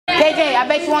KJ, I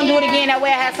bet you won't do it again. That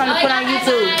way I have something to put on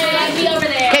YouTube.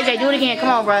 KJ, do it again. Come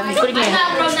on, bro. Do it again.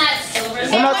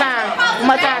 One more time.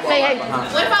 One more time. Say hey.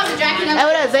 What if I was Jackie? Hey,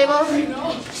 what up, Zabo?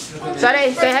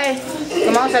 Sade, say hey.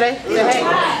 Come on, Sade. Say hey.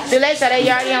 Too late, Sade.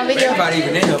 You already on video. Everybody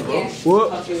even in here, bro.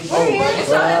 What?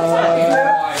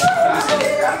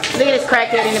 Look at this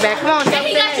crackhead in the back. Come on, Sade.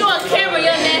 He got you on camera,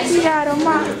 young man.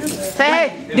 Say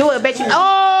hey. Do it, bet you.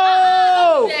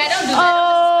 Oh!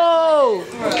 Oh!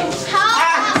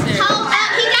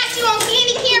 He got you on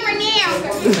candy camera now.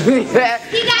 He got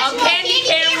you on candy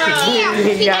camera now.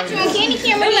 He got you on candy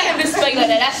camera now. Let him display like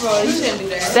that. That's wrong. You shouldn't do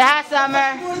that. Say hi,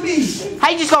 Summer. How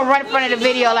you just gonna run in front of the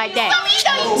video like that? You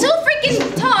know you too freaking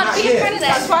tall to be in front of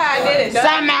that. That's why I did it.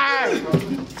 Summer!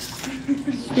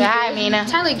 Say hi, Mina.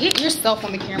 Tyler, get yourself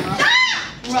on the camera.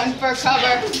 Run for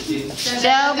cover.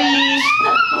 Shelby.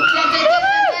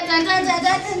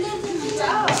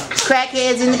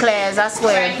 Crackheads in the class, I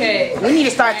swear. We need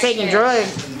to start taking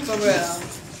drugs. For real.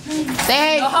 Say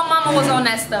hey. No, her mama was on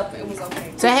that stuff. It was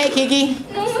okay. Say hey, Kiki.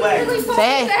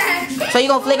 Say hey. So you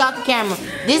gonna flick out the camera.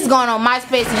 This is going on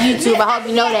MySpace and YouTube. I hope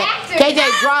you know that.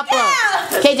 KJ, drop us.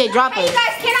 KJ, drop us. Hey,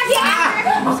 guys, can I be an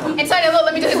actor? Antonio, look,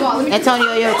 let me do his wall.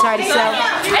 Antonio, yo, try to sell.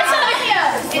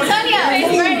 Antonio,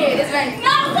 it's ready. It's ready. No,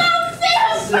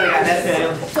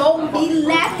 don't be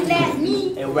laughing at me.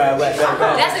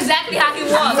 That's exactly how he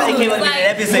was.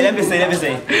 Let me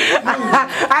say.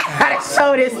 I gotta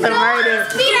show this to Murder.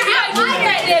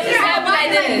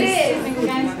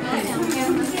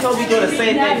 Don't be doing the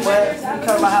same thing, but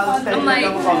come my house. I'm like,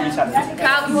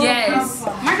 yes.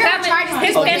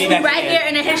 His pants be right here,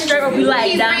 and then his shirt will be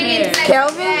like down here.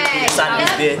 Kelvin?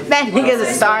 That nigga's a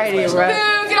starter, bro.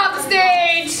 Get off the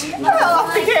stage.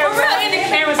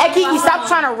 Hey, Kiki, stop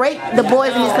trying to rate the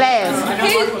boys in his class.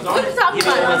 What are you talking Give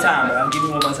me one more about? time, bro. I'm giving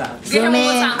you one more time. Zoom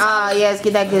in. Yes,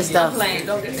 get that good stuff.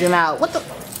 Zoom out.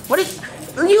 What is...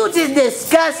 You just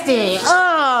disgusting.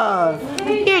 Oh,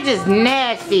 you're just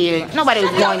nasty. Nobody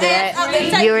was going to that.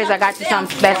 Viewers, I got you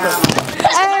something special.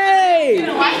 Hey!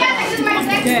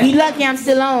 You lucky I'm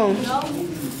still on.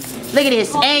 Look at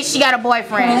this. And she got a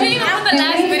boyfriend. Did you even put the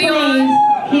last video on?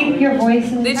 Keep your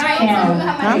voices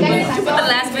down. Did you put the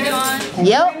last video on?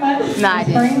 Yep. No, I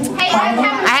didn't. I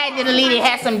had to delete it. It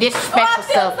had some disrespectful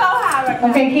stuff.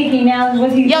 Okay, Kiki, now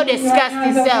what you Yo,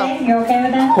 disgusting stuff. You okay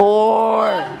with that?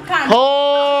 Whore.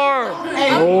 Whore.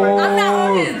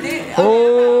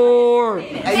 Whore.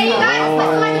 Hey, you guys,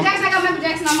 put Michael Jackson. I got Michael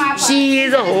Jackson on my iPod. She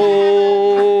is a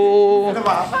whore.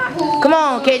 Come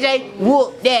on, KJ.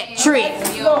 Whoop that trick.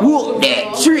 Whoop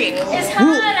that trick.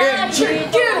 Whoop that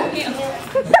trick.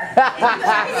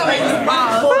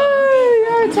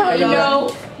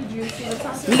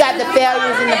 We got the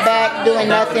failures in the back doing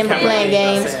nothing but playing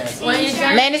games.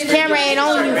 Man, this camera ain't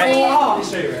on you, fool.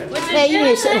 Man, you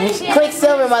need to click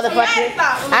silver, motherfucker.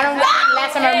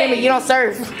 Last time I remember, you don't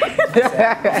serve.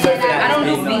 I don't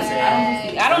do feet.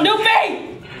 I don't do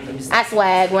feet. I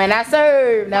swag when I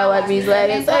serve. Know what means swag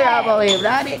and serve. I'm over here,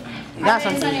 not it.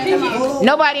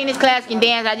 Nobody in this class can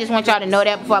dance. I just want y'all to know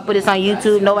that before I put this on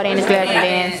YouTube. Nobody in this class can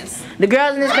dance. The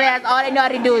girls in this class, all they know how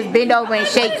to do is bend over and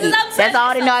shake it. That's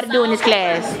all they know how to do in this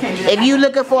class. If you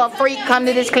looking for a freak, come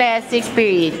to this class 6th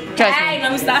period. Trust me. Hey,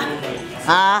 let me stop.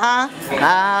 Nah.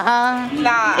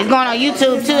 It's going on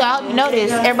YouTube too. I hope you know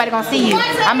this. Everybody gonna see you.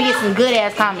 I'm gonna get some good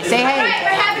ass comments. Say hey.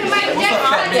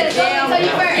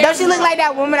 Don't she look like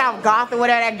that woman out of Goth or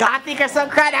whatever, that Gothic or some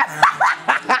crap?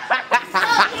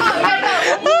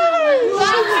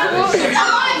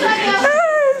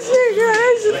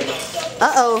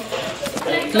 Uh-oh.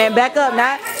 Man, back up,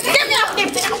 not.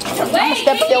 I'm gonna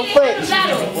step with your foot.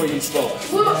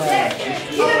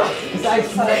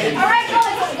 Alright,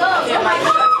 go.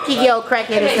 Kiki old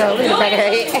crackhead herself. Look at the back of her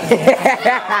head.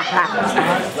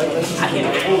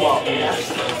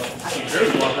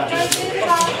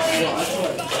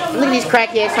 Look at these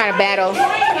crackheads trying to battle.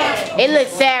 It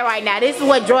looks sad right now. This is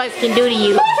what drugs can do to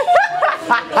you.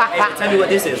 Tell me what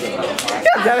this is.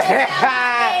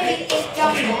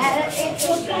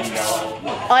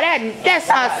 Oh, that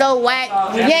sounds so whack.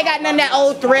 You ain't got none of that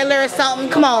old Thriller or something.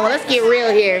 Come on, let's get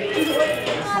real here.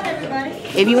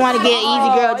 If you want to get easy,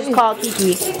 girl, just call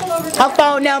Kiki. Her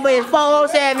phone number is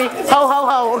 407 ho ho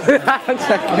ho.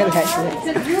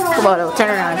 Come on, though, turn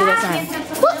around, do that sign.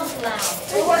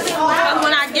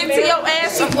 When I get to your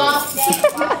ass, you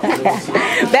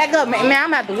Back up, man.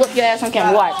 I'm about to whoop your ass on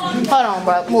camera. Watch. Hold on,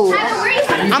 bro. Move.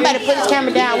 I'm about to put this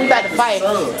camera down. We about to fight.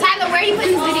 Tyler, where are you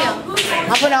putting this video?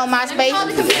 I'm putting it on MySpace.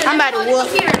 I'm about to whoop.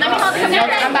 Let me hold the computer.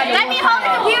 Let me hold the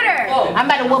computer. I'm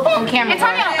about to whoop on camera.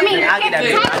 Antonio, I mean, I'll get that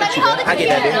video. Tyler, let me hold the I get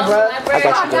that computer. video, bro. I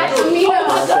got you,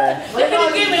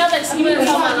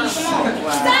 bro.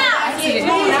 Stop.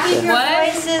 Keep your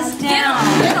voices down.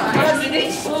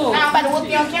 I'm about to whoop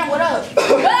you on camera. What up?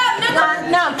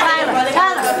 No, Tyler.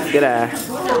 Get out.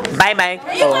 Bye bye.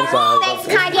 Oh, I'm sorry. Next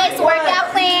Kanye's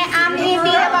workout plan. I'm the envy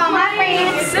of all my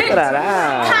friends. Get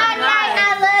out. Kanye,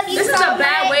 I love you This is a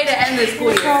bad way to end the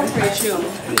school year.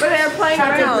 But they're playing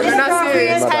around. They're not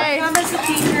serious. Hey.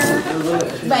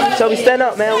 Shelby, stand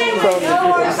up, man.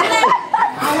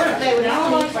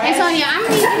 Hey, Sonia, I'm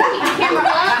going to keep the camera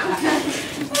up.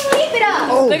 Keep it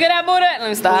up. Look at that booty. Let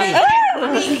me stop.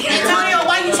 Antonio,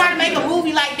 why you trying to make a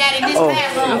movie like that in this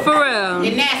classroom? For real.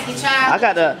 You nasty child.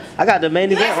 I got the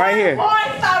main event right here.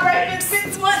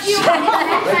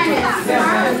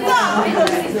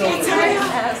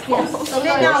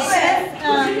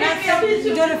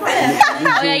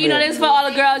 Oh yeah, you know this for all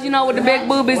the girls, you know, with the big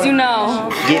boobies, you know.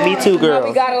 Get me two girls.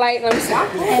 We gotta like them. He's so on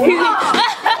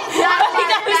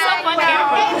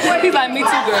camera. He's like, me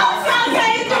too, girl.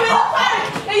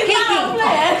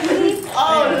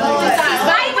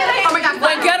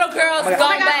 When ghetto girls go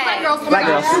back. Black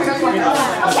girls.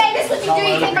 Okay, this is what you do.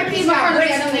 You take our keys out.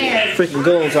 Freaking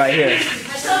goons right here.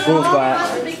 Goon squad.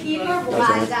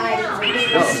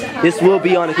 This will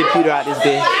be on the computer out this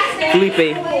day.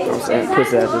 Felipe.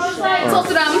 Pussy asses. Toast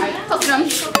to them. Toast to them.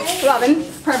 Robin.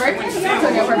 Pervert.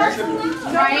 Antonio, pervert.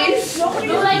 Ryan.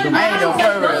 I ain't no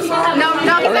pervert.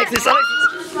 No. Alexis.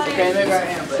 Okay, maybe I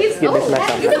am. Get this next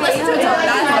time. You can listen to it.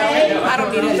 I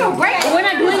don't need it. We're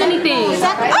not doing anything. Is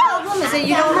that the problem? Is that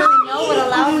you don't really know what a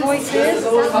loud voice is?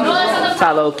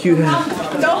 Tylo, cute.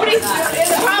 Nobody.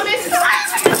 Promise.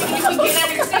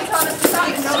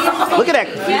 Look at that.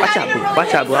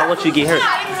 Watch out, boo. I want you to get hurt.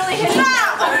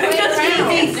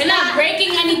 They're not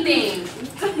breaking anything.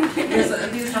 Tyler.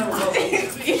 Stop it.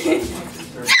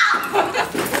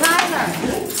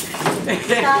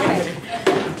 Stop it.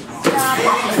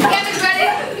 Kevin's ready.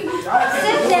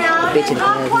 Sit down and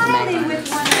talk quietly with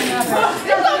one another.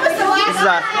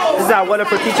 This is our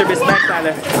wonderful teacher, Miss Mac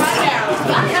Tyler.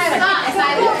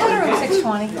 Room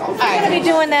 620. You're going to be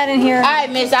doing that in here. All right,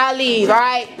 miss, I'll leave, all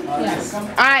right? Yes. All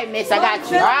right, miss, I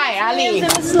got you. All right, I'll leave.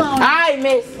 All right,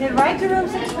 miss. Head right to room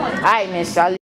 620. All right, miss, I'll leave.